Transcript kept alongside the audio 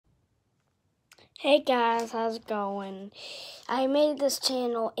Hey guys, how's it going? I made this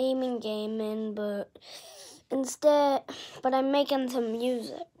channel Aiming Gaming, but I'm making some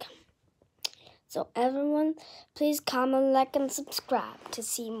music. So everyone, please comment, like, and subscribe to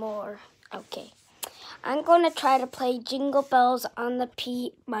see more. Okay, I'm going to try to play Jingle Bells on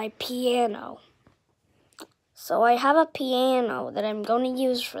my piano. So I have a piano that I'm going to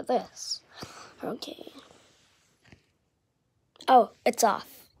use for this. Okay. Oh, it's off.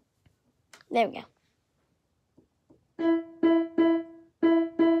 There we go.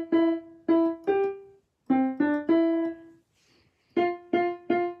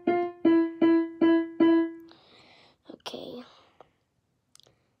 Okay.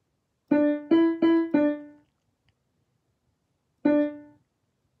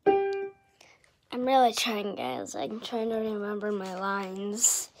 I'm really trying, guys. I'm trying to remember my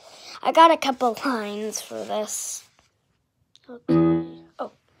lines. I got a couple lines for this. Okay.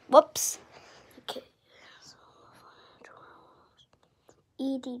 Oh, whoops. Okay.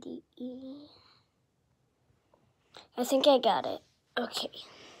 E, D, D, E. I think I got it. Okay.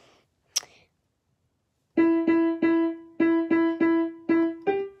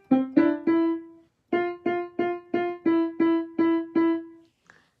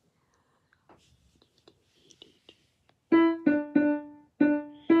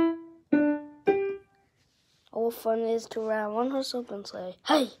 All fun is to ride one horse open sleigh.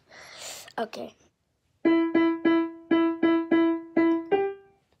 Hey! Okay.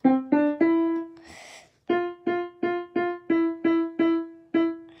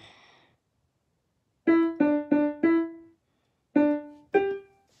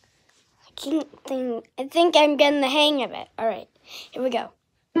 I think I'm getting the hang of it. All right, here we go.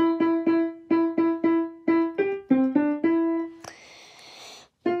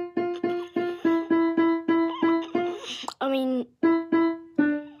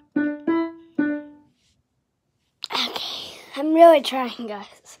 Okay, I'm really trying,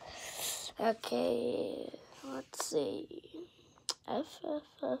 guys. Okay, let's see. F, F,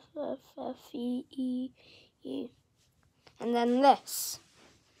 F, F, F, E, E, E. And then this.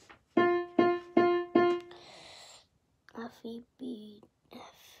 F, E, B, F.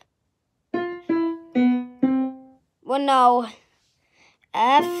 Well, no.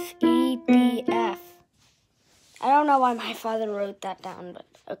 F, E, B, F. I don't know why my father wrote that down, but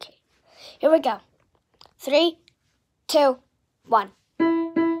okay. Here we go. 3, 2, 1.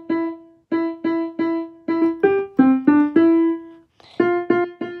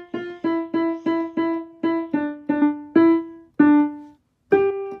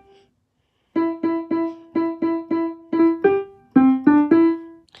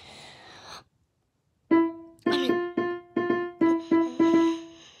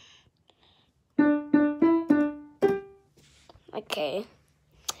 Okay,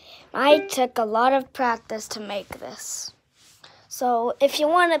 I took a lot of practice to make this. So if you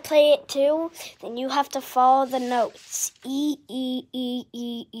want to play it too, then you have to follow the notes. E, E, E,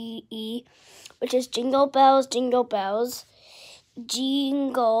 E, E, E, which is jingle bells, jingle bells.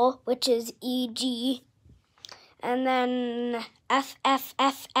 Jingle, which is E, G. And then F, F,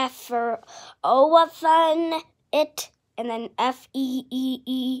 F, F for oh, what fun it. And then F, E, E,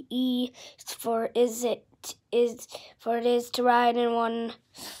 E, E for it is to ride in one.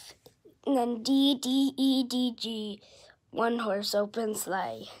 And then D, D, E, D, G, one horse open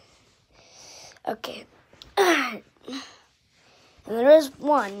sleigh. Okay. And there is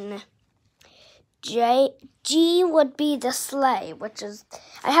one. G would be the sleigh, which is,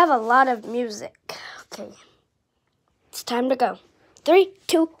 I have a lot of music. Okay. It's time to go. 3,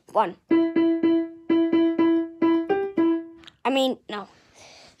 2, 1. No.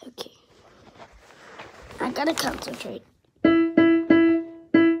 Okay. I gotta concentrate.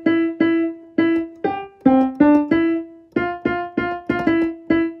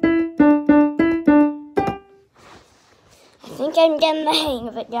 I think I'm getting the hang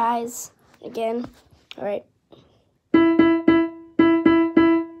of it, guys. Again. All right.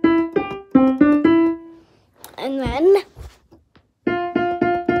 And then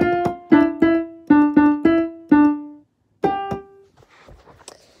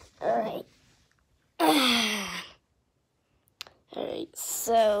Alright,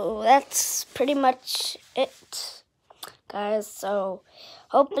 so that's pretty much it, guys. So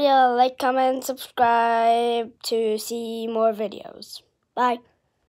hope you'll like, comment, and subscribe to see more videos. Bye.